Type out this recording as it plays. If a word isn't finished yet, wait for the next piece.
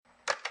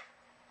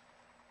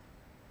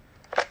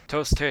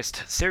Toast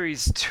Test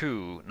Series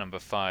 2, Number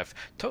 5.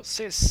 Toast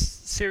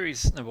Test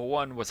Series Number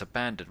 1 was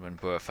abandoned when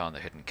M.Boer found the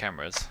hidden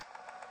cameras.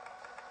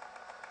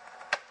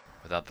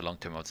 Without the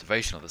long-term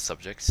observation of the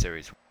subject,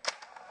 Series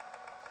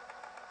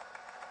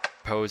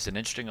posed an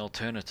interesting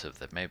alternative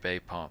that may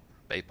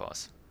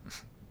bypass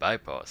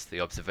the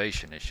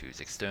observation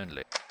issues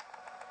externally.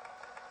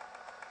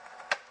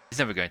 He's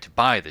never going to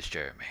buy this,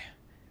 Jeremy.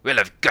 Well,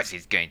 of course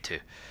he's going to.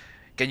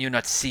 Can you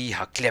not see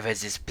how clever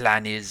this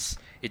plan is?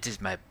 It is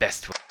my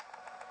best one.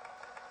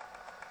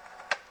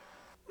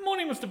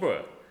 Morning, Mr.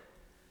 Boer.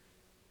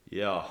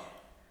 Yeah.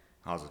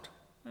 How's it?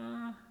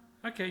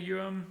 Okay, you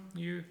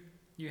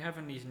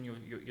haven't eaten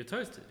your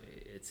toast,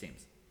 it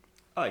seems.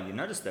 Oh, you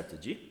noticed that,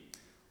 did you?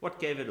 What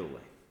gave it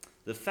away?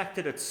 The fact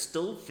that it's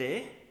still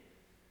there,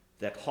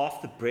 that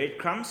half the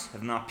breadcrumbs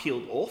have now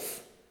peeled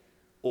off,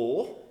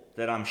 or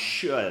that I'm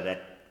sure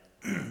that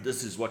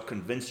this is what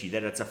convinced you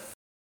that it's a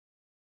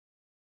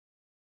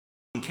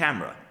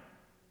camera.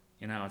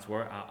 You know,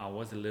 I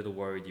was a little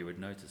worried you would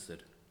notice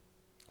it.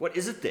 What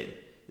is it then?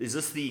 Is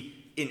this the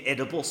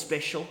inedible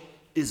special?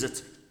 Is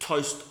it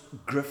toast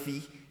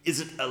griffy?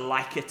 Is it a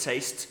like a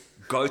taste?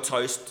 Go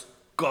toast,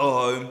 go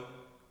home.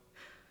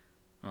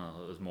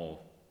 Well, it was more,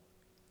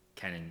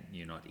 can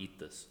you not eat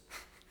this?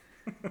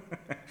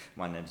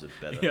 My names are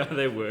better. Yeah,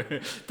 they were.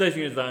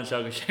 Tasting is down,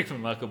 Schekman,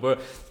 Michael Boer.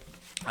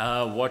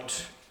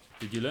 What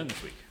did you learn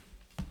this week?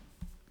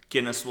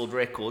 Guinness World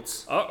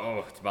Records.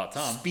 Oh, it's about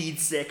time. Speed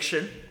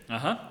section.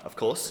 Uh-huh. Of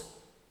course.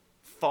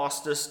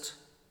 Fastest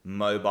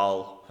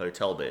mobile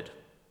hotel bed.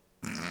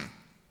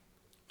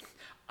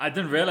 I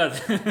didn't realize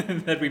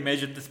that we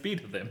measured the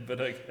speed of them, but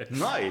okay.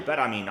 No, but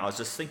I was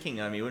just thinking,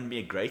 it wouldn't be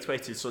a great way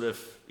to sort of,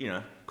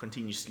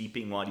 continue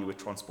sleeping while you were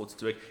transported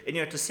to work. And,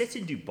 it was set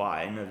in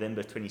Dubai in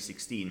November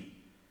 2016.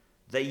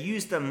 They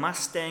used a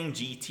Mustang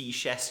GT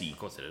chassis Of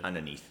course it is.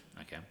 underneath.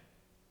 Okay.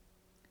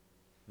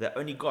 They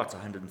only got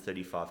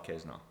 135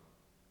 k's now.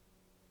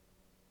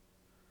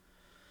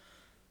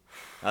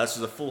 This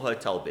was a full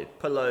hotel bed.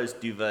 Pillows,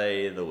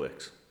 duvet, the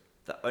works.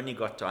 They only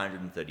got to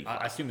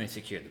 135. I assume they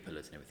secured the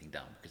pillars and everything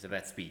down, because at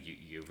that speed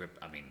you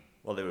rip,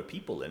 Well, there were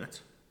people in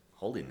it,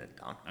 holding it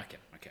down.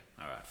 Okay,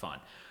 alright, fine.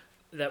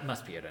 That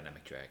must be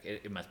aerodynamic drag.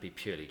 It must be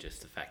purely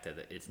just the fact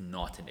that it's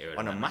not an aerodynamic.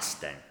 On a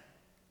Mustang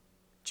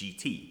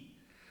GT.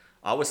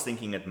 I was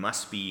thinking it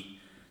must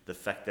be the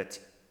fact that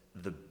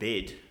the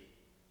bed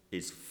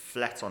is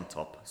flat on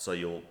top, so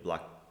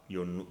what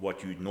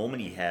you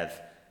normally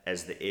have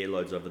as the air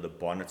loads over the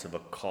bonnet of a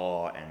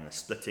car and the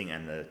splitting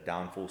and the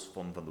downforce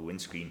from the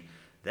windscreen,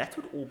 that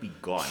would all be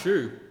gone.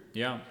 True,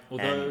 yeah.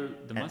 Although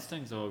the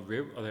Mustangs are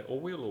they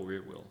all-wheel or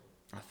rear-wheel?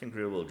 I think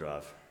rear-wheel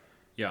drive.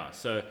 Yeah,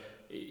 so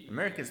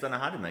Americans don't know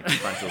how to make the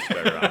front wheels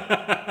go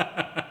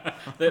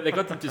around. they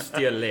got them to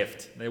steer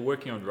left. They're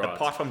working on right.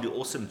 Apart from the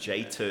awesome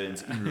J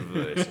turns in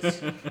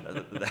reverse.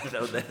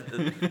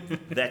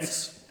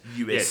 That's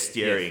US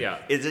steering. yeah.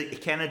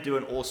 Can it do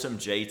an awesome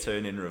J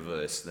turn in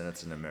reverse? Then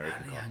it's an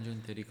American Only car.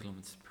 130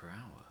 kilometers per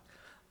hour.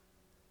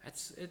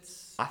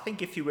 It's. I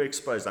think if you were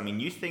exposed,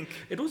 you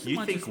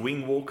think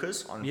wing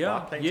walkers on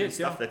biplanes and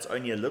stuff, that's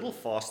only a little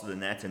faster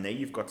than that, and there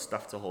you've got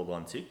stuff to hold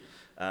on to.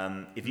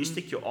 If you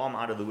stick your arm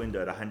out of the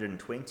window at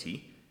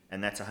 120,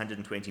 and that's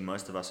 120,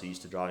 most of us are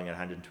used to driving at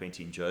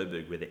 120 in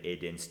Joburg, where the air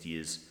density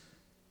is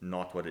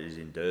not what it is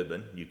in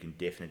Durban. You can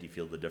definitely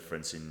feel the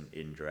difference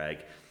in drag.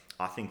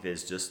 I think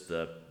there's just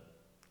the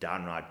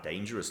downright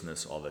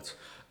dangerousness of it.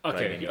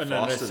 Okay,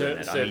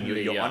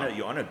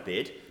 You're on a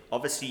bed.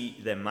 Obviously,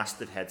 they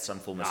must have had some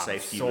form of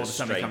safety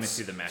restraints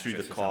through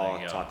the car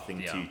type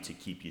thing to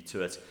keep you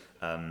to it.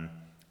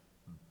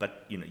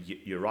 But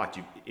you're right.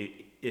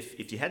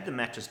 If you had the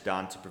mattress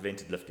down to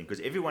prevent it lifting, because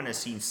everyone has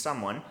seen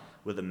someone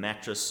with a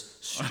mattress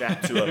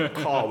strapped to a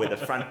car where the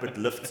front bit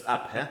lifts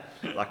up,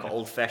 like an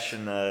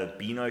old-fashioned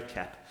Beano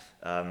cap.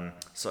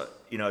 So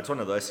it's one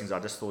of those things. I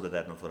just thought of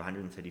that and I thought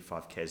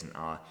 135 k's an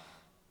hour.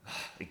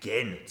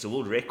 Again, it's a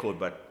world record,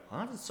 but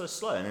why is it so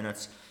slow? And then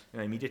it's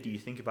immediately you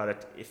think about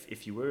it.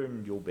 If you were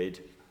in your bed,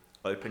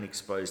 open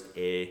exposed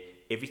air,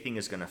 everything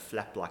is going to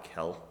flap like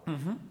hell.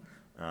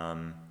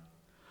 Mm-hmm.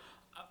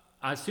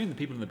 I assume the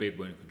people in the bed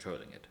weren't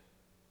controlling it.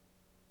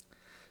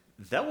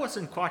 That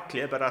wasn't quite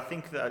clear, but I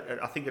think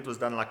it was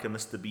done like a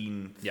Mr.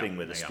 Bean thing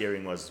where the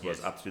steering was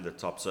up through the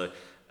top. So,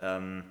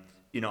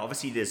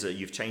 obviously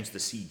you've changed the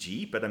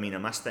CG, but a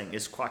Mustang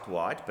is quite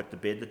wide, but the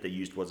bed that they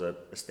used was a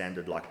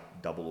standard like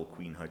double or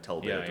queen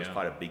hotel bed. It was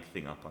quite a big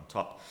thing up on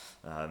top.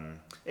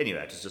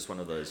 Anyway, it's just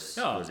one of those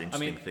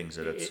interesting things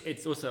that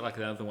it's also like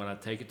the other one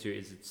I'd take it to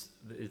is it's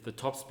the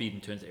top speed in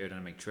terms of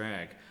aerodynamic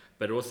drag,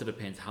 but it also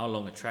depends how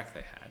long a track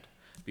they had,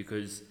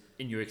 because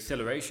in your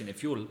acceleration,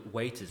 if your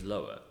weight is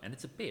lower, and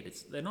it's a bed,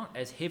 they're not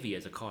as heavy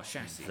as a car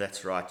chassis.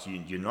 That's right.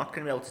 You're not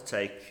going to be able to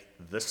take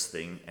this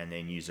thing and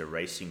then use a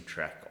racing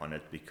track on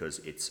it because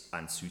it's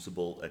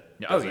unsuitable.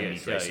 It doesn't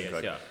meet racing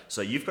code.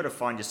 So you've got to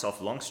find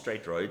yourself long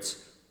straight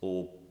roads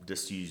or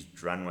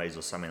disused runways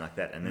or something like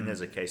that. And then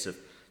there's a case of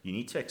you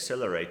need to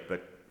accelerate,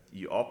 but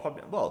you are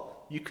probably,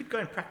 you could go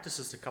and practice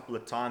this a couple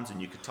of times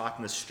and you could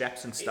tighten the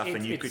straps and stuff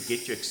and you could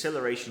get your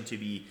acceleration to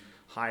be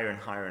higher and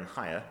higher and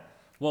higher.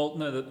 Well,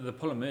 no, the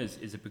problem is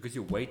that because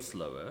your weight's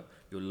lower,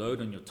 your load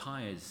on your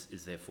tires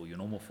is therefore, your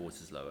normal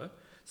force is lower.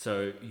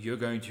 So you're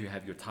going to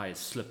have your tires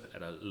slip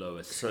at a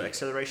lower speed. So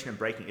acceleration and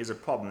braking is a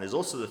problem. There's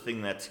also the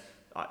thing that,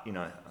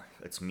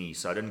 it's me,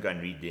 so I didn't go and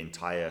read the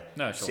entire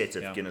set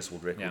of Guinness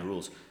World Record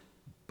rules.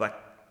 But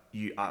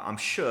I'm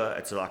sure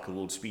it's like a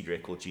world speed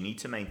record. You need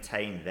to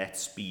maintain that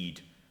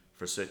speed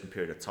for a certain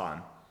period of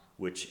time,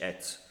 which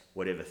at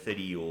whatever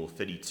 30 or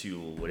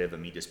 32 or whatever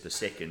meters per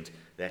second,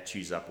 that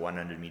chews up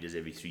 100 meters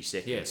every 3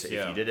 seconds. Yes, so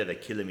if you did have a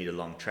kilometer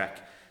long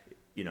track,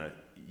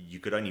 you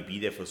could only be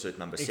there for a certain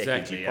number of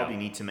seconds. You probably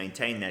need to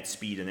maintain that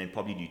speed and then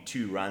probably do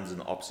 2 runs in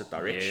the opposite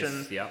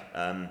direction.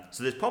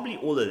 So there's probably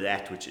all of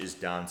that, which is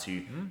down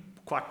to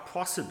quite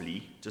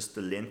possibly just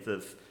the length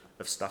of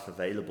stuff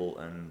available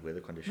and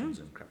weather conditions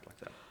and crap like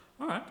that.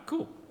 All right,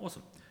 cool,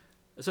 awesome.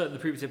 So in the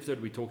previous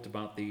episode, we talked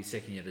about the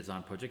second year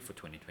design project for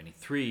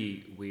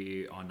 2023.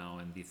 We are now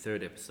in the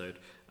third episode,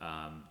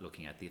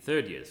 looking at the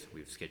third years.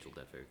 We've scheduled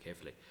that very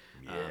carefully.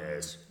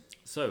 Yes.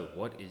 So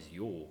what is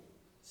your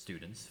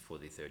students for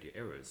the third year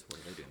aeros? What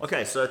are they doing?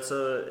 Okay, so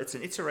it's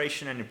an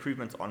iteration and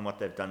improvement on what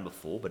they've done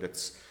before, but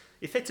it's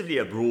effectively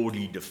a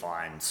broadly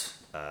defined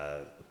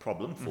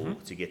problem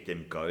to get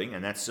them going,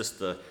 and that's just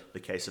the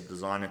case of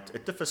design.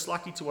 It differs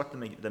slightly to what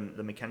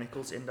the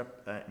mechanicals end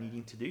up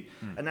needing to do,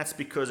 and that's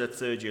because at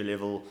third year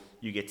level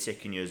you get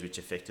second years, which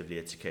effectively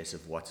it's a case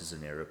of what is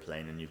an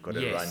aeroplane, and you've got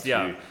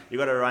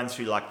to run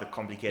through like the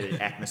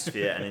complicated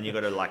atmosphere, and then you've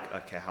got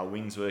to how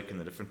wings work and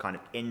the different kind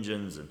of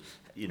engines and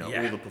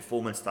all the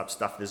performance type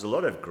stuff. There's a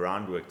lot of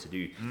groundwork to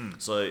do.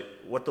 So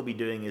what they'll be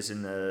doing is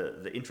in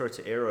the intro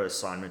to aero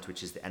assignment,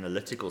 which is the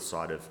analytical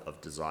side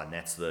of design.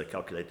 That's the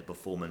calculate the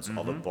performance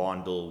of a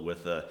Barndle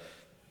with a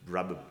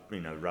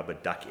rubber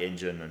duck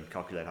engine and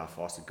calculate how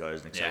fast it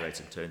goes and accelerates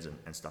and turns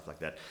and stuff like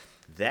that.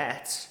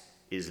 That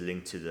is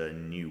linked to the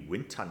new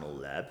wind tunnel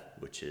lab,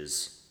 which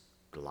is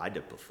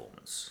glider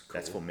performance. Cool.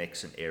 That's for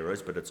mechs and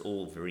aeros, but it's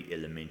all very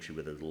elementary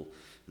with a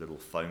little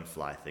foam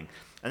fly thing.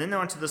 And then they're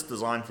onto this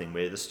design thing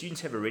where the students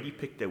have already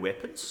picked their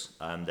weapons.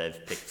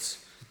 They've picked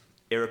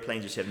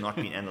aeroplanes which have not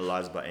been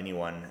analyzed by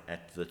anyone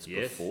at Wits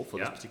before for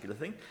this particular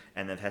thing,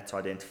 and they've had to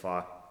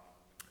identify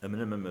a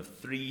minimum of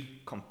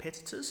 3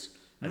 competitors,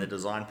 and the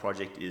design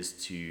project is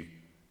to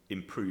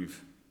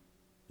improve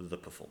the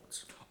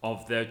performance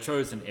of their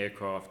chosen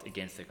aircraft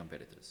against their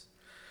competitors.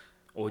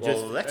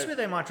 That's where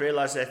they might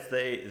realize that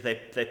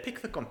they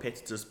pick the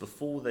competitors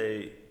before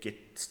they get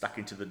stuck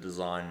into the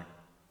design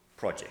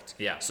project.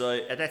 So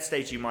at that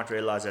stage you might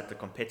realize that the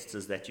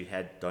competitors that you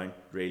had don't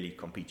really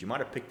compete. You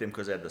might have picked them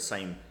because they had the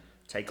same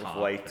takeoff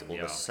weight or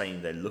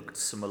they looked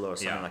similar or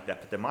something like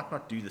that, but they might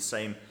not do the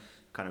same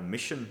kind of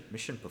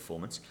mission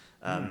performance.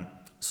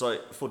 So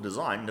for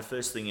design, the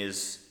first thing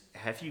is,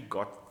 have you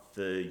got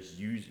the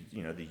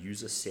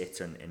user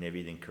set and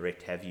everything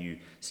correct? Have you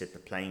set the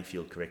playing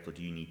field correct, or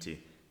do you need to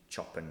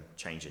chop and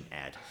change and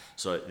add?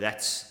 So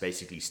that's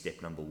basically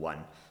step number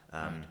 1.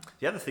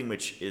 The other thing,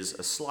 which is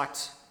a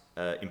slight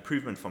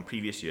improvement from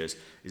previous years,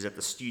 is that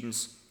the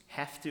students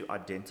have to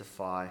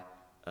identify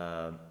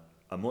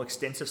a more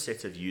extensive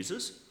set of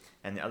users,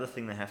 and the other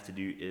thing they have to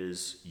do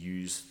is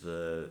use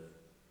the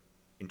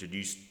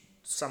introduced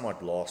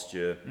somewhat last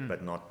year,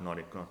 but not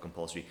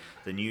compulsory,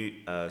 the new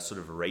sort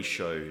of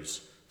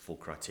ratios for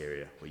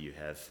criteria, where you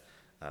have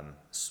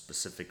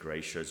specific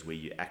ratios where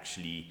you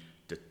actually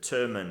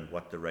determine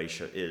what the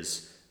ratio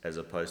is, as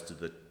opposed to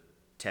the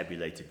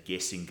tabulated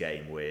guessing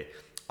game where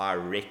I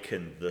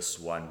reckon this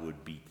one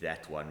would beat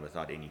that one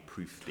without any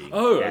proof being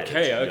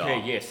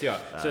added.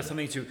 So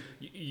something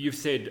you've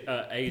said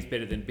A is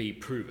better than B,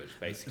 prove it,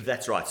 basically.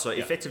 That's right. So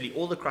effectively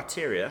all the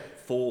criteria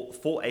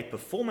for a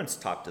performance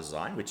type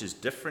design, which is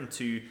different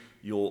to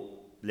your,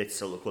 let's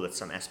call it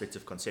some aspects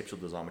of conceptual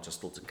design, which are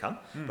still to come.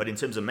 But in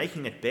terms of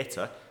making it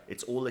better,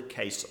 it's all a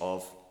case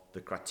of the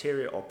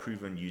criteria are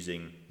proven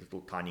using little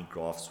tiny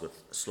graphs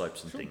with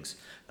slopes and things.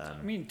 I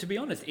mean, to be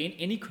honest,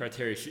 any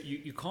criteria,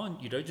 you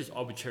don't just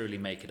arbitrarily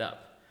make it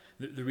up.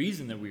 The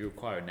reason that we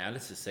require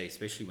analysis, say,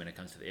 especially when it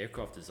comes to the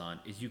aircraft design,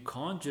 is you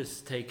can't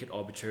just take it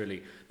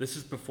arbitrarily. This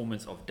is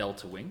performance of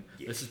delta wing.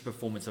 Yes. This is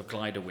performance of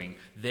glider wing.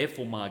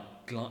 Therefore,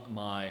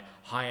 my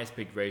high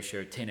aspect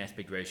ratio, 10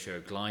 aspect ratio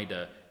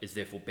glider is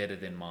therefore better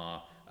than my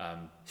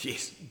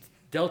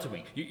delta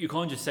wing. You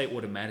can't just say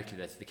automatically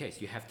that's the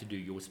case. You have to do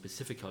your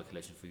specific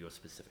calculation for your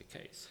specific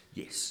case.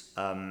 Yes.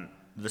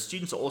 The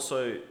students are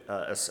also,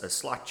 a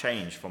slight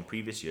change from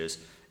previous years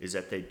is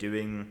that they're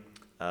doing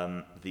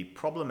the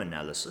problem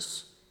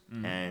analysis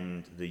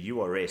and the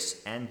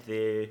URS and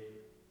their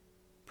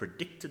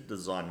predicted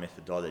design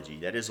methodology.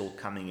 That is all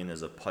coming in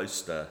as a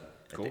poster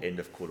at the end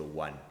of quarter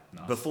 1,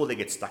 before they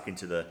get stuck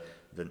into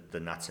the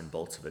nuts and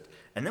bolts of it.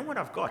 And then what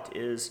I've got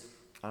is,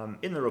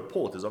 in the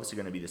report, there's obviously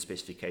going to be the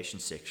specification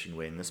section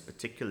where in this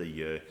particular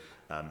year,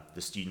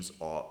 the students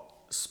are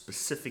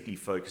specifically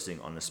focusing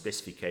on the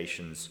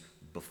specifications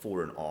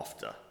before and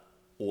after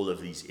all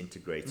of these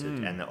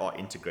integrated, and there are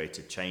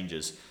integrated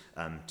changes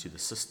to the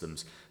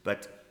systems.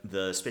 But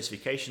the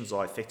specifications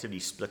are effectively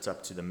split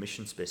up to the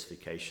mission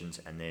specifications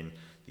and then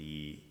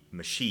the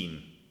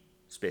machine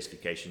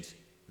specifications,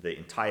 the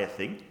entire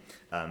thing,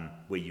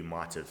 where you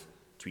might have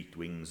tweaked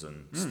wings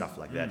and stuff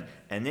like that.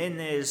 And then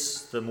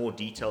there's the more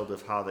detailed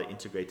of how the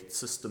integrated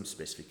system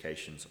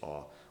specifications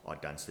are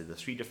done. So there are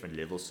 3 different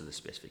levels to the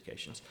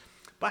specifications.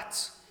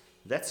 But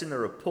that's in the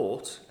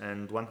report,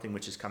 and one thing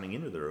which is coming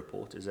into the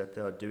report is that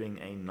they are doing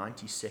a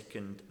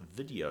 90-second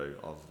video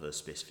of the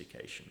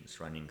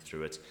specifications, running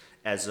through it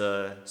as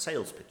a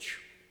sales pitch.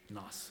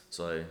 Nice.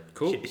 So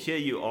cool. Here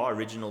you are,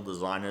 original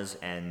designers,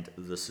 and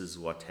this is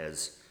what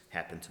has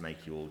happened to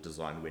make your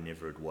design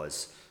whenever it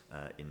was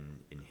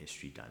in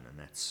history done. And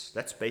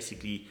that's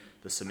basically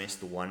the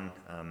semester 1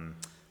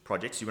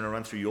 projects. You want to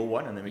run through your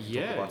one, and then we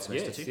can talk about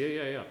semester 2?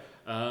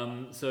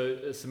 Yeah.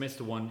 So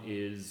semester 1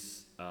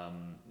 is...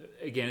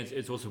 again,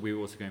 it's also, we're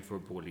also going for a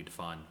broadly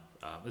defined,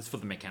 it's for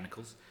the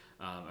mechanicals,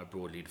 a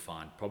broadly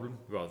defined problem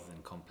rather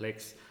than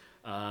complex.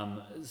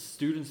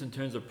 Students, in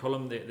terms of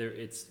problem,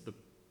 the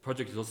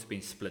project has also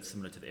been split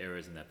similar to the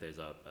areas in that there's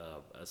a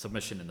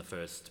submission in the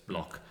first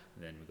block,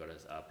 and then we've got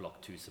a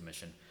block 2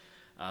 submission.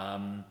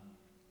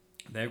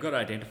 They've got to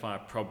identify a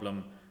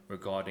problem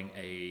regarding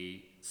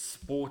a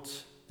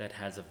sport that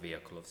has a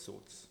vehicle of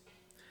sorts.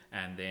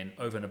 And then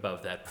over and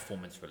above that,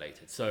 performance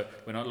related. So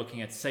we're not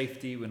looking at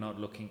safety, we're not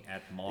looking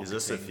at marketing.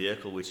 Is this a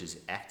vehicle which is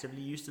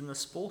actively used in the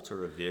sport,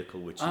 or a vehicle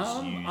which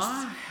is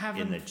used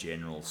in the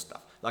general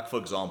stuff? Like, for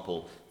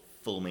example,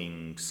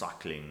 filming,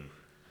 cycling.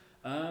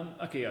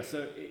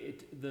 So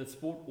the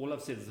sport, all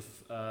I've said is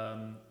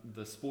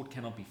the sport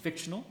cannot be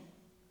fictional.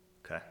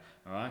 Okay.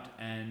 All right,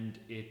 and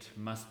it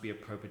must be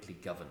appropriately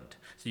governed.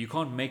 So you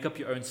can't make up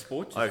your own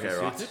sport. Right.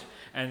 It.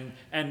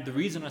 And the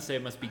reason I say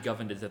it must be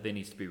governed is that there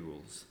needs to be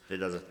rules. There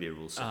does have to be a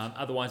rule set.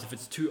 Otherwise, if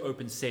it's too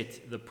open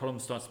set, the problem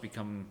starts to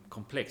become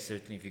complex.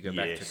 Certainly, if you go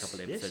back to a couple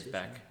of episodes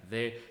back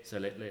there. So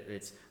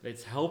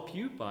let's help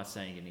you by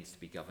saying it needs to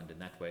be governed in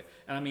that way.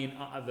 And I mean,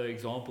 other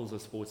examples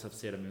of sports I've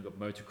said, we've got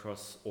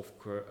motocross,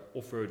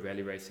 off-road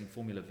rally racing,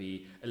 Formula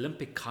V,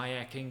 Olympic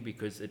kayaking,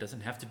 because it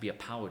doesn't have to be a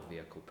powered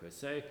vehicle per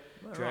se,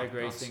 drag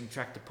racing,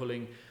 tractor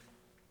pulling.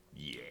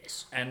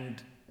 Yes. And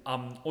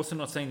I'm also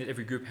not saying that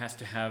every group has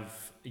to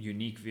have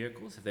unique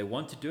vehicles if they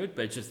want to do it,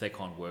 but it's just they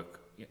can't work.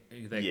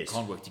 They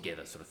can't work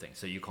together, sort of thing.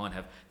 So you can't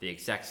have the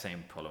exact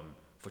same problem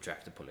for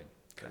tractor pulling.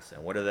 Okay.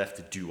 And what do they have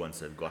to do once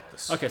they've got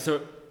this? Okay,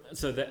 so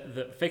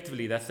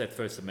effectively that's that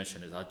first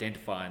submission, is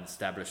identify and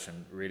establish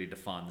and really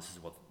define this is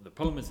what the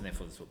problem is, and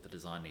therefore this is what the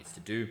design needs to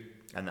do.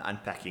 And the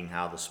unpacking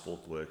how the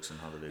sport works and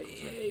how the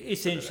vehicles work.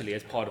 Essentially,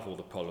 as part of all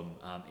the problem,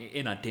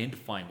 in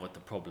identifying what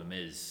the problem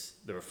is,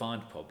 the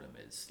refined problem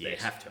is, they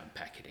have to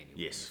unpack it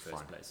anyway in the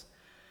first place.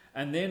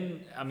 And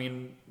then, I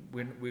mean,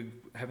 when we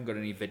haven't got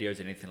any videos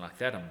or anything like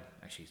that, I'm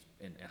actually,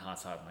 in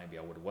hindsight, maybe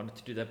I would have wanted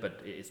to do that, but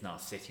it's now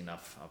set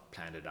enough, I've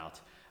planned it out.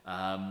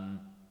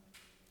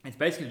 It's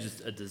basically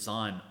just a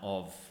design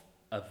of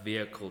a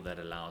vehicle that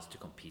allows to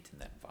compete in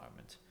that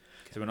environment.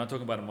 So we're not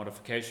talking about a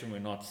modification. We're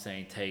not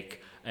saying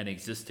take an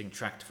existing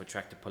tractor for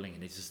tractor pulling,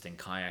 an existing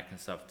kayak and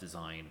stuff,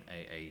 design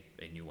a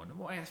new one.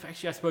 Well,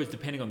 actually, I suppose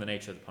depending on the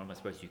nature of the problem, I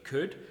suppose you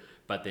could,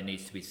 but there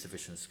needs to be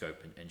sufficient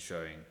scope in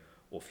showing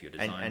off your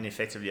design. And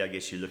effectively, I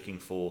guess you're looking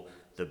for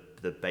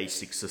the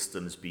basic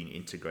systems being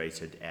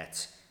integrated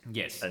at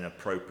an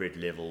appropriate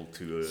level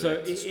to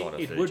start a third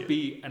it would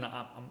be, and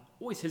I'm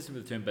always hesitant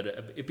with the term, but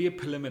it'd be a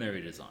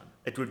preliminary design.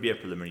 It would be a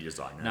preliminary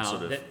design. Now,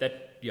 sort of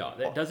that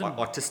doesn't...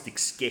 artistic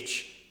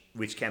sketch,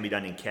 which can be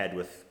done in CAD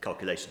with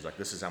calculations, like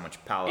this is how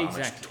much power, how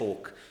much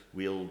torque,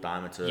 wheel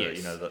diameter,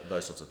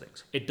 those sorts of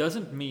things. It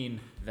doesn't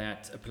mean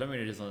that a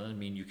preliminary design doesn't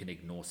mean you can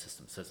ignore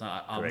systems. So it's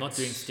not, I'm not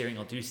doing steering,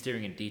 I'll do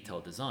steering in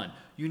detailed design.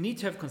 You need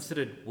to have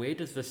considered, where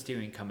does the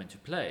steering come into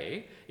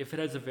play? If it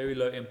has a very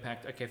low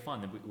impact, okay,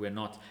 fine, then we're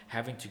not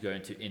having to go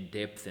into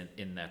in-depth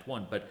in that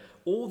one. But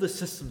all the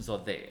systems are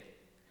there.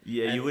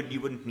 Yeah, you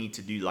wouldn't need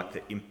to do like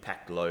the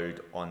impact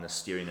load on the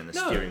steering and the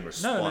steering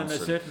response.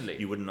 No, certainly.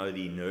 You wouldn't know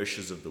the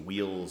inertias of the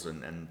wheels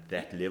and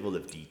that level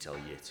of detail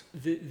yet.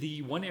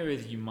 The one area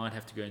that you might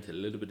have to go into a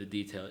little bit of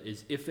detail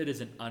is if it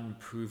is an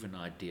unproven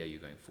idea you're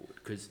going forward.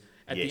 Because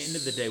at the end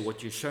of the day,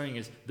 what you're showing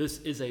is this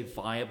is a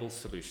viable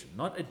solution.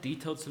 Not a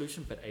detailed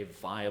solution, but a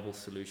viable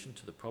solution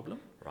to the problem.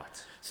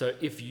 Right. So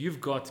if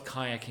you've got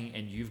kayaking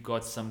and you've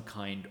got some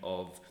kind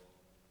of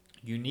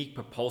unique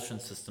propulsion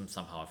system,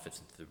 somehow it fits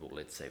into the rule,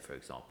 let's say, for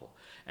example,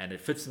 and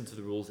it fits into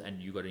the rules and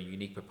you've got a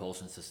unique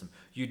propulsion system,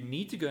 you'd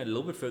need to go a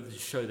little bit further to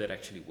show that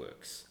actually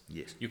works.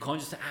 Yes. You can't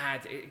just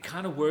add, it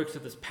kind of works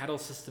with this paddle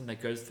system that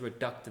goes through a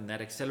duct and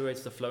that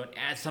accelerates the flow and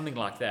add something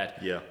like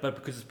that. Yeah. But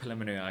because it's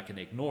preliminary, I can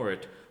ignore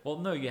it. Well,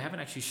 no, you haven't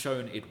actually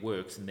shown it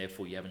works, and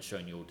therefore you haven't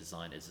shown your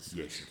design as a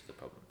solution to the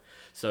problem.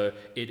 So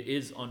it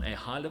is on a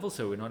high level,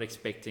 so we're not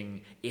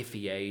expecting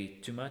FEA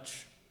too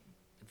much,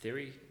 in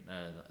theory,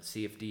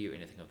 CFD or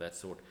anything of that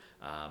sort.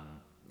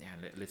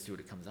 Let's see what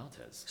it comes out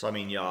as. So I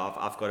mean,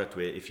 I've got it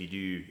where if you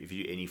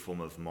do any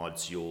form of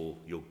mods, your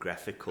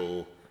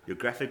graphical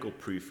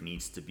proof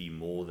needs to be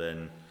more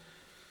than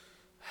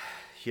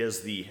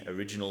here's the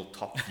original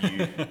top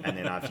view, and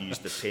then I've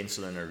used a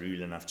pencil and a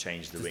rule, and I've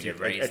changed the wing.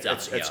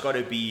 It's got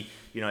to be,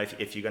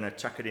 if you're going to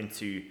chuck it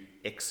into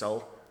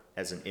Excel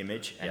as an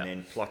image, and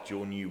then plot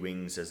your new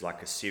wings as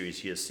like a series.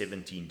 Here's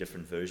 17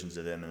 different versions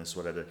of them, and that's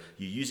what I do.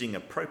 You're using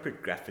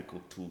appropriate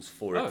graphical tools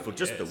for it, for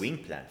just the wing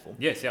platform.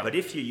 Yes, yeah. But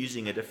if you're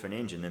using a different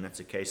engine, then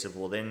it's a case of,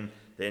 well, then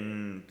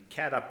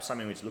CAD up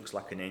something which looks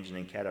like an engine,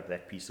 and CAD up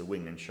that piece of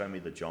wing, and show me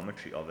the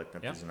geometry of it,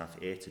 that there's enough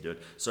air to do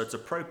it. So it's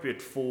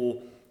appropriate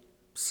for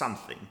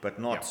something, but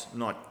not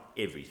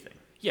everything.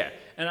 Yeah,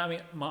 and I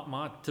mean,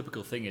 my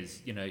typical thing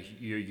is,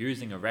 you're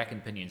using a rack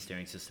and pinion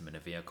steering system in a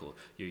vehicle.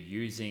 You're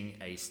using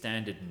a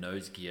standard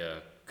nose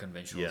gear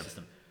conventional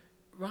system.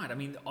 Right, I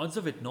mean, the odds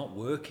of it not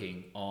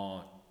working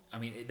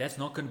that's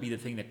not going to be the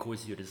thing that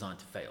causes your design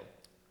to fail.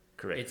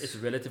 Correct. It's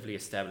relatively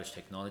established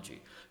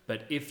technology.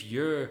 But if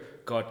you've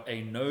got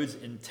a nose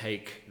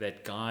intake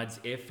that guides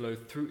airflow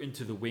through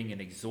into the wing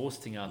and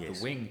exhausting out the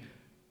wing,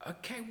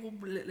 okay, well,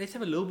 let's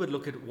have a little bit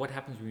look at what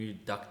happens when you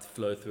duct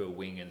flow through a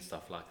wing and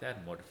stuff like that,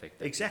 and what effect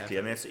that exactly.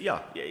 I mean,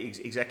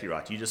 exactly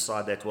right. You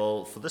decide that,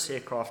 well, for this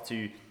aircraft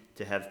to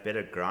have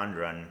better ground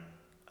run,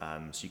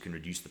 so you can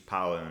reduce the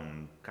power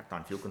and cut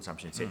down fuel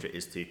consumption, etc.,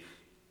 is to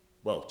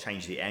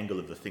change the angle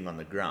of the thing on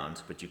the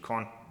ground, but you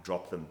can't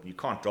drop them. You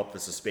can't drop the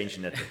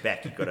suspension at the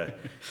back. You've got to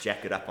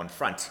jack it up on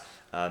front.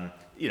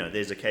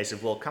 There's a case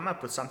of, come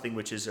up with something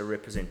which is a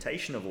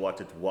representation of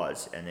what it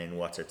was and then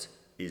what it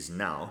is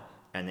now,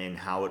 and then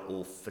how it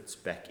all fits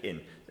back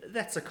in.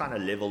 That's a kind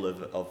of level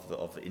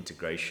of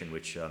integration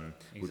which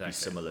would be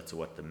similar to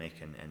what the mech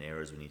and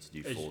aeros we need to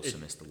do for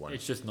semester one.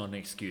 It's just not an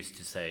excuse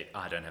to say,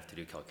 I don't have to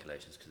do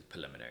calculations because it's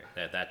preliminary.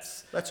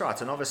 That's right.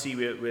 And obviously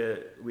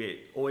we're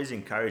always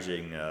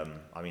encouraging,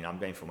 I'm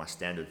going for my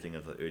standard thing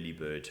of the early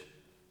bird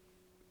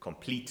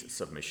complete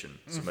submission.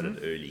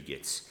 Submitted early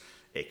gets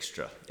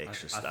extra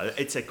stuff.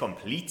 It's a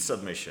complete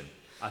submission.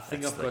 I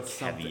think I've got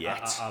something.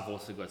 I've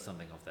also got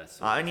something of that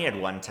sort. I only had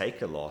one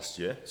taker last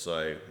year,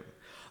 so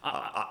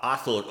I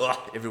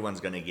thought, everyone's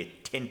going to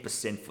get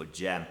 10% for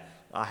jam.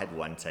 I had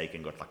one take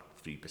and got like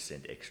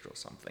 3% extra or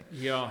something.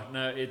 Yeah,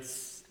 no,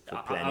 it's.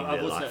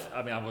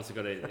 I've also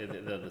got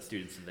the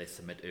students, and they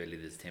submit early.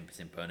 There's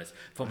 10% bonus.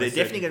 There's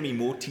definitely going to be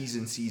more T's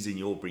and C's in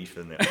your brief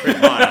than there.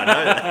 I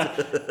know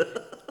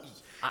that.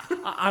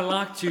 I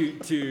like to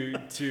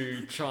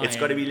try. It's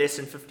got to be less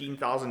than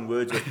 15,000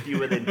 words with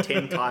fewer than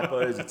 10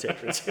 typos,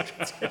 etc.,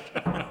 etc.,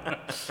 etc.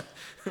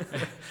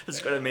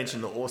 It's got to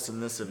mention the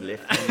awesomeness of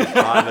left-handed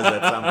drivers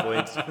at some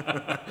point.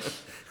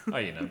 Oh,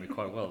 you know me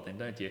quite well then,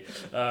 don't you?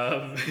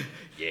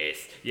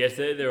 Yes,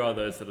 there are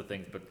those sort of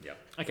things, but yeah.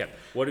 Okay,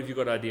 what have you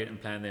got idea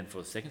and plan then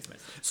for second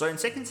semester? So in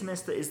second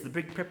semester is the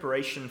big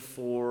preparation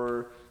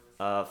for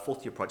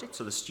fourth year project.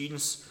 So the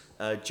students,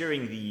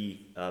 during the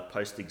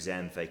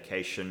post-exam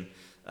vacation,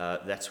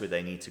 that's where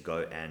they need to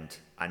go and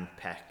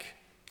unpack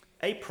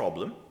a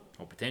problem.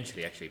 Or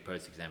potentially, actually,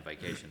 post-exam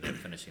vacation, they're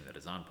finishing the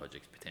design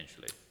projects,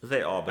 potentially.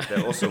 They are, but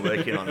they're also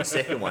working on the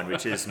second one,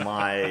 which is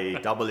my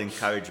double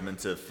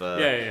encouragement of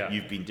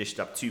you've been dished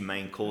up 2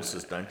 main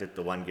courses, don't let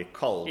the one get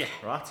cold,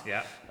 right?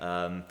 Yeah.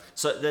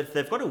 So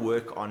they've got to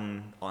work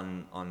on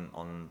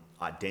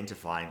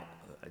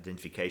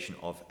identification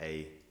of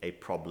a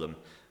problem.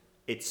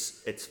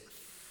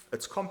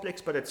 It's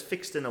complex, but it's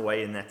fixed in a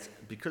way in that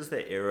because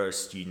they're aero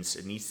students,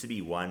 it needs to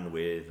be one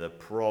where the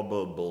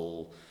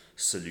probable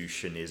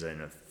solution is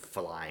a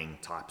flying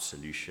type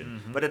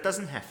solution, but it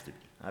doesn't have to be.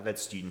 I've had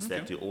students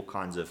that do all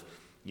kinds of,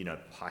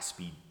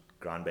 high-speed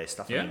ground-based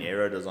stuff. I mean,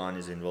 aero design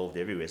is involved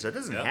everywhere, so it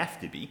doesn't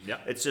have to be.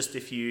 It's just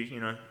if you,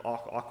 are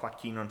quite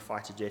keen on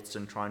fighter jets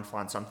and try and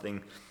find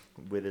something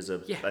where there's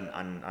an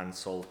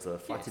unsolved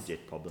fighter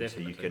jet problem,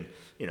 definitely. So you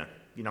can,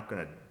 you're not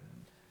going to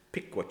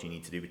pick what you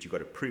need to do, but you've got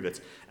to prove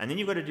it. And then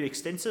you've got to do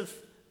extensive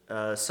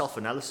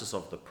self-analysis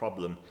of the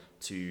problem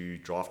to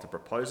draft a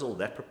proposal.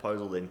 That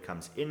proposal then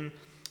comes in.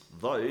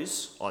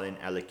 Those are then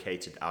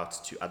allocated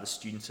out to other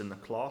students in the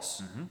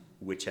class,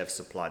 which have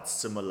supplied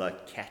similar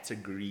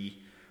category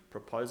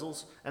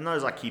proposals. And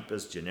those I keep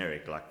as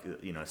generic. Like,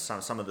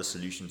 some of the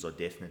solutions are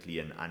definitely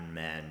an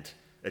unmanned.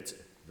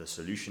 The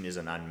solution is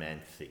an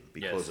unmanned thing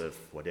because of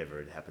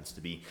whatever it happens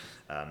to be,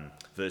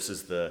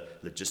 versus the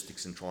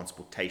logistics and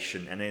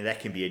transportation. And then that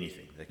can be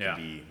anything. That can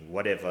be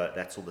whatever.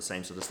 That's all the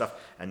same sort of stuff.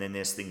 And then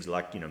there's things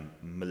like,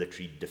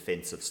 military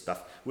defensive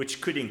stuff, which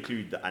could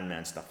include the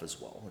unmanned stuff as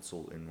well. It's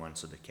all in one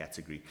sort of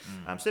category.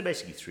 So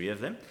basically 3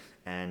 of them.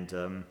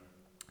 And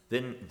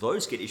then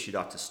those get issued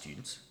out to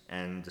students,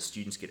 and the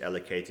students get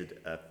allocated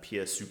a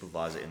peer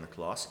supervisor in the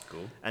class.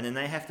 Cool. And then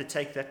they have to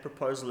take that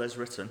proposal as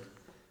written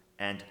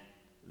and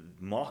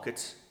mark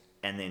it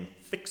and then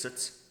fix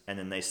it, and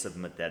then they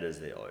submit that as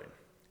their own,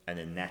 and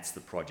then that's the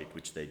project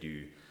which they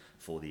do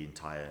for the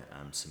entire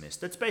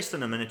semester. It's based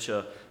on a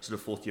miniature sort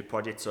of fourth year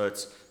project, so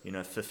it's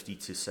 50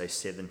 to say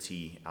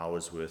 70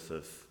 hours worth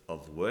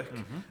of work,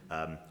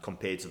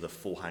 compared to the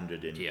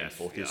 400 in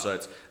fourth year. So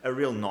it's a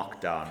real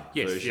knockdown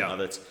version of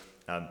it.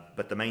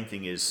 But the main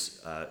thing is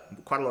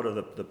quite a lot of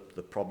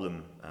the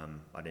problem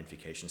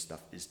identification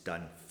stuff is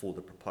done for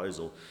the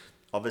proposal.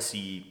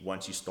 obviously,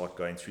 once you start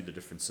going through the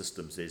different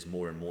systems, there's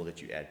more and more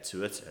that you add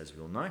to it, as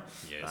we all know.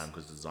 Yes.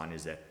 Because design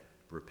is that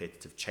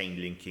repetitive chain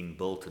linking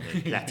built, and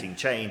then plaiting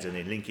chains, and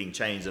then linking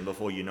chains, and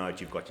before you know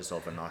it, you've got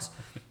yourself a nice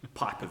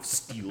pipe of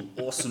steel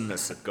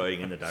awesomeness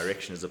going in a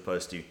direction, as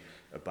opposed to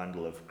a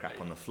bundle of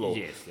crap on the floor.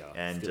 Yes, yeah.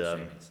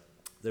 And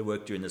they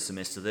work during the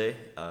semester there,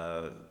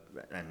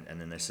 and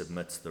then they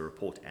submit the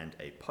report and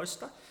a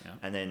poster. Yeah.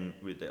 And then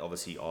there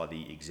obviously are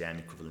the exam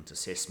equivalent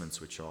assessments,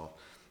 which are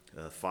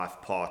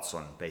 5 parts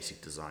on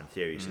basic design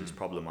theory. So there's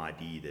problem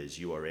ID, there's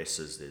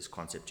URSs, there's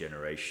concept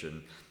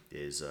generation,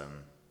 there's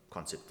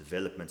concept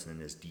development, and then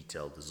there's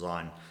detailed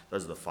design.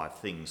 Those are the 5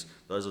 things.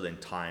 Those are then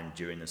timed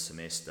during the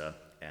semester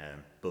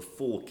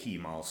before key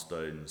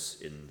milestones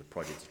in the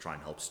project to try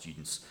and help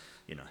students,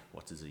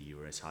 what is a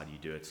URS, how do you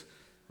do it,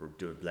 or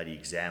do a bloody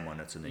exam on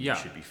it, and then you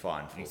should be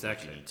fine for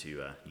what you need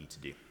to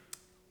do.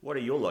 What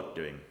are your lot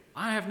doing?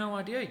 I have no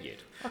idea yet.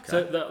 Okay.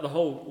 So the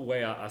whole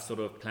way I sort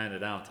of planned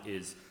it out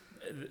is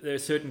there are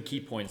certain key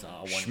points I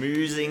want.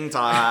 Schmoozing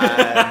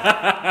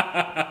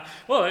time.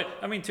 Well,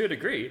 I mean, to a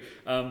degree.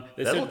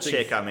 That'll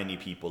check how many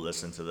people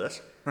listen to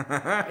this.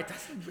 It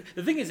doesn't.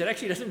 The thing is, it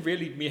actually doesn't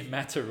really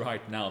matter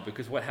right now,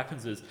 because what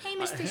happens is... Hey,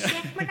 Mr.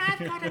 Schekman, I've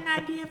got an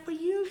idea for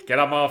you. Get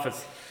out of my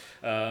office.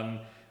 I'm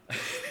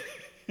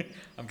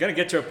going to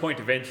get to a point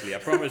eventually, I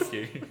promise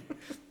you.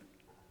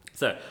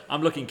 So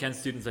I'm looking, can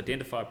students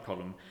identify a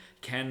problem?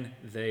 Can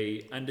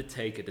they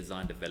undertake a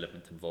design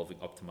development involving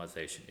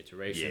optimization,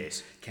 iteration?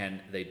 Yes.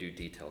 Can they do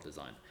detailed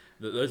design?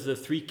 Those are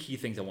the 3 key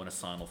things I want to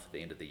sign off at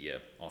the end of the year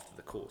after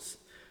the course.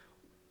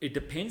 It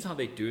depends how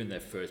they do in their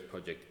first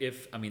project.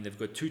 They've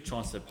got 2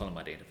 chances of problem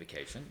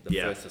identification,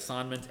 the first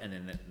assignment, and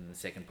then in the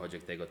second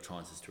project, they've got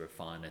chances to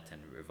refine it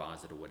and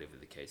revise it, or whatever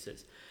the case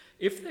is.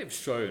 If they've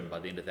shown by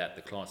the end of that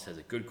the class has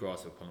a good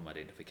grasp of problem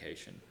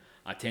identification,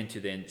 I tend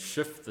to then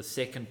shift the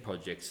second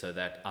project so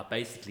that I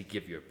basically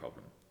give you a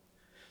problem.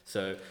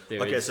 So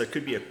so it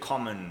could be a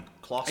common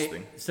class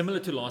thing. Similar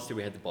to last year,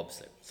 we had the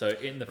bobsled. So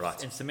in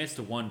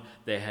semester 1,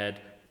 they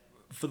had,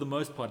 for the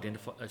most part,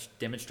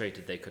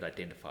 demonstrated they could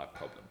identify a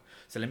problem.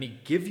 So let me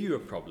give you a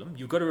problem.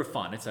 You've got to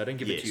refine it, so I don't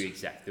give it to you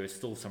exact. There is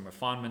still some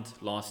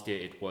refinement. Last year,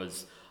 it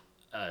was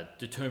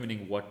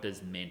determining what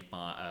is meant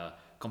by a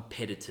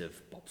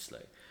competitive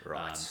bobsleigh.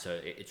 Right. So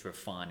it's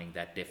refining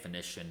that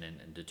definition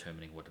and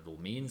determining what it all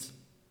means.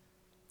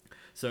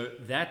 So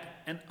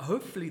and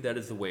hopefully that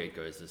is the way it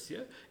goes this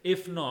year.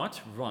 If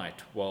not,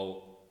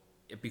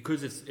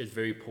 because it's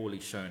very poorly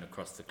shown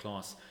across the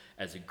class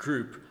as a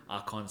group,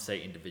 I can't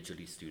say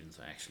individually students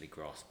are actually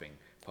grasping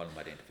problem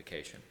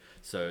identification.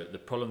 So the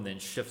problem then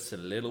shifts a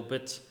little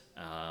bit.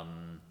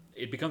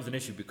 It becomes an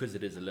issue because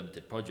it is a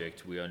limited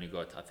project. We only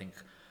got, I think,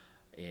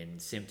 in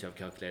SEMT I've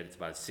calculated it's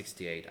about a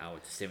 68-hour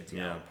to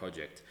 70-hour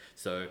project.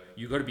 So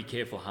you've got to be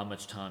careful how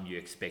much time you're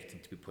expecting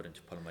to be put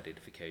into problem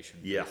identification.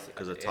 Yeah,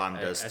 because the time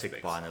does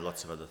tick by, and there are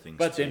lots of other things.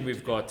 But then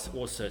we've got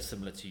also,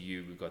 similar to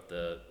you, we've got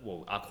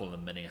I call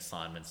them mini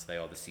assignments. They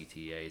are the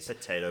CTAs.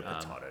 Potato.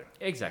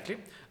 Exactly.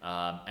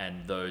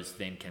 And those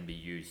then can be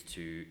used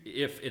to,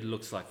 if it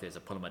looks like there's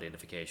a problem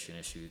identification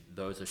issue,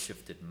 those are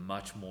shifted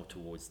much more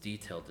towards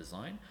detailed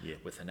design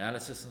with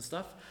analysis and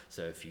stuff.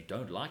 So if you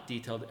don't like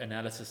detailed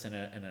analysis in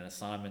an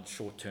assignment,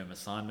 short-term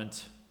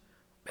assignment,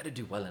 better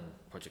do well in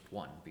project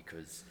 1,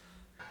 because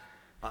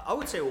I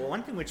would say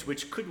one thing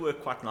which could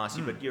work quite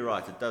nicely, but you're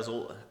right, it does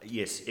all.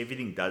 Yes,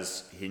 everything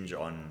does hinge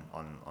on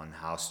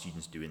how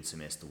students do in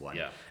semester 1.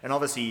 Yeah. And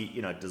obviously,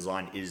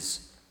 design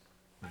is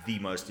the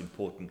most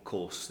important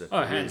course that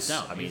there hands is.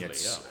 down, I mean,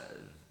 easily,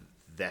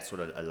 that's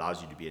what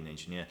allows you to be an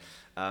engineer.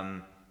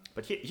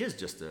 But here's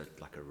just a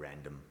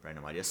random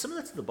idea,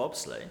 similar to the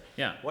bobsleigh.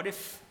 Yeah. What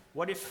if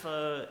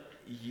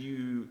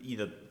you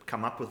either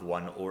come up with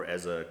one, or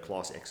as a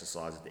class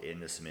exercise at the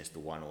end of semester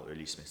 1 or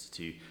early semester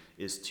 2,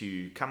 is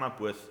to come up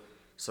with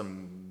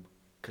some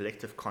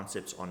collective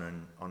concepts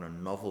on a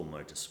novel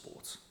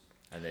motorsport.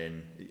 And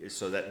then,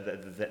 so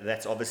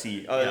that's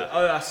obviously...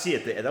 I see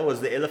it there. That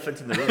was the elephant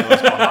in the room that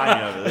was behind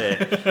me over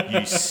there.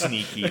 You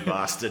sneaky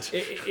bastard.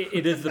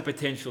 It is the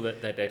potential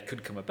that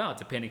could come about,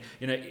 depending...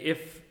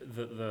 if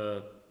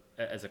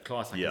as a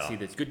class, I can see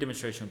there's good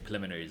demonstration of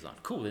preliminary design.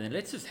 Cool, and then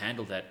let's just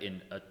handle that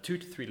in a 2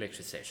 to 3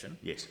 lecture session.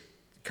 Yes.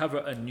 Cover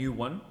a new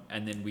one,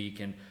 and then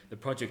the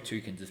project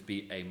 2 can just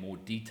be a more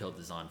detailed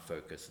design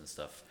focus and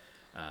stuff.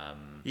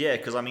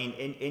 Because I mean,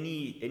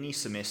 any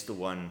semester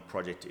 1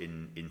 project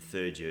in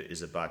 3rd year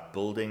is about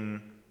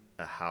building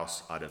a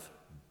house out of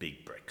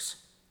big bricks.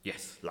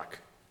 Yes.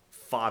 Like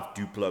 5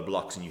 Duplo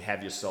blocks, and you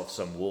have yourself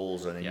some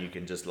walls, and then you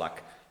can just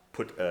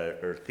put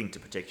a thing to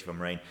protect you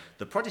from rain.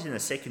 The project in the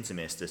second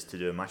semester is to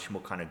do a much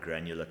more kind of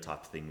granular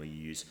type thing, where you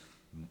use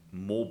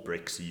more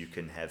bricks so you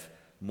can have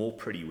more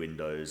pretty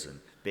windows and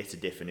better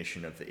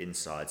definition of the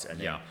insides. And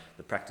then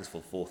the practice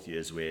for 4th year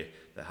is where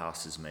the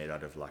house is made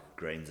out of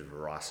grains of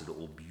rice that are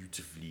all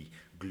beautifully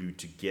glued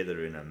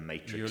together in a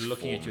matrix. You're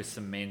looking form. at your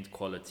cement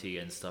quality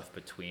and stuff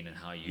between, and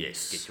how you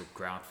get your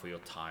grout for your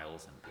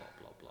tiles and blah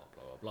blah blah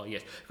blah blah blah.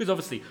 Yes, because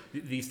obviously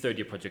these 3rd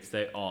year projects,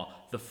 they are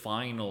the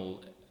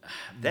final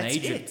That's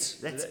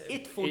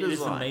it for design. It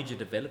is a major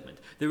development.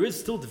 There is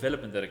still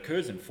development that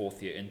occurs in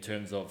fourth year in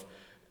terms of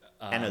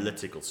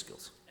analytical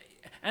skills.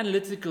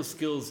 Analytical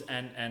skills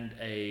and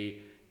a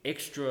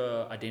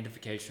extra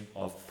identification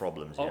of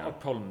problems. Of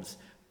problems.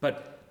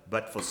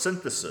 But for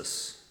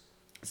synthesis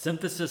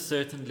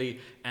certainly,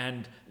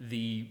 and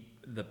the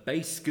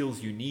base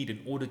skills you need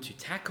in order to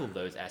tackle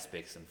those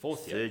aspects in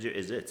fourth year. Third year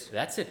is it.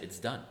 That's it. It's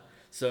done.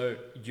 So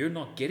you're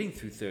not getting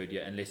through third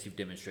year unless you've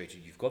demonstrated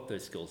you've got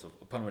those skills of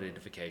problem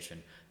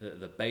identification,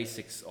 the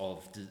basics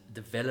of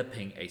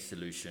developing a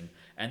solution.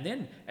 And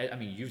then, I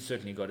mean, you've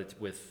certainly got it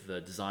with the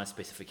design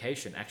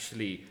specification,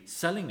 actually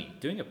selling me,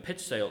 doing a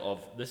pitch sale of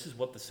this is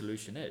what the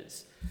solution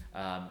is.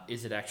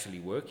 Is it actually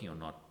working or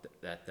not?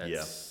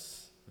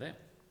 That's there.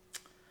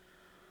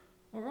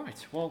 All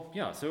right. Well,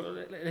 yeah.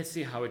 So let's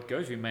see how it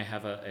goes. We may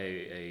have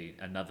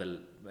another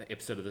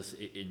episode of this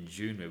in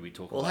June where we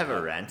talk. We'll have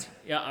a rant.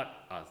 Yeah.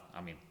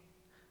 I mean,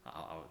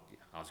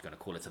 I was going to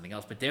call it something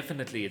else, but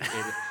definitely,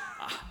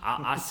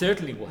 I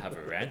certainly will have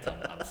a rant.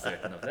 I'm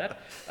certain of that.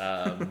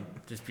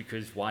 Just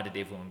because, why did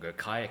everyone go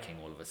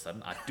kayaking all of a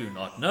sudden? I do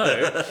not know.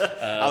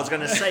 I was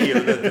going to say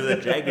the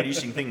drag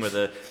reducing thing where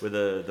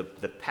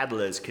the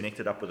paddler is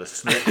connected up with a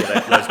snorkel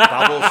that blows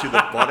bubbles to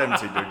the bottom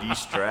to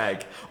reduce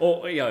drag.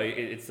 Or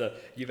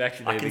you've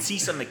actually. I can see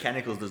some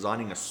mechanicals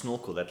designing a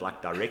snorkel that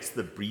directs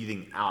the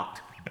breathing out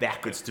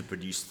backwards to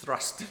produce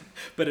thrust.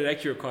 But it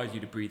actually requires you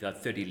to breathe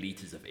out 30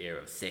 liters of air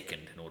a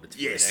second in order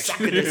to suck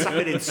it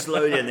in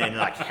slowly and then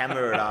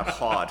hammer it out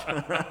hard.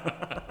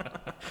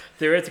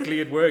 Theoretically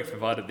it works,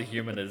 provided the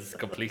human is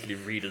completely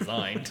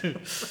redesigned.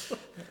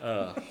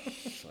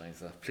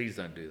 Please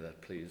don't do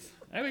that, please.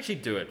 I actually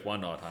do it, why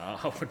not?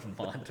 I wouldn't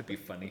mind, to be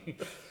funny.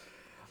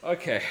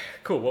 Okay,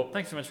 cool. Well,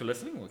 thanks so much for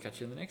listening. We'll catch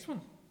you in the next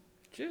one.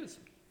 Cheers.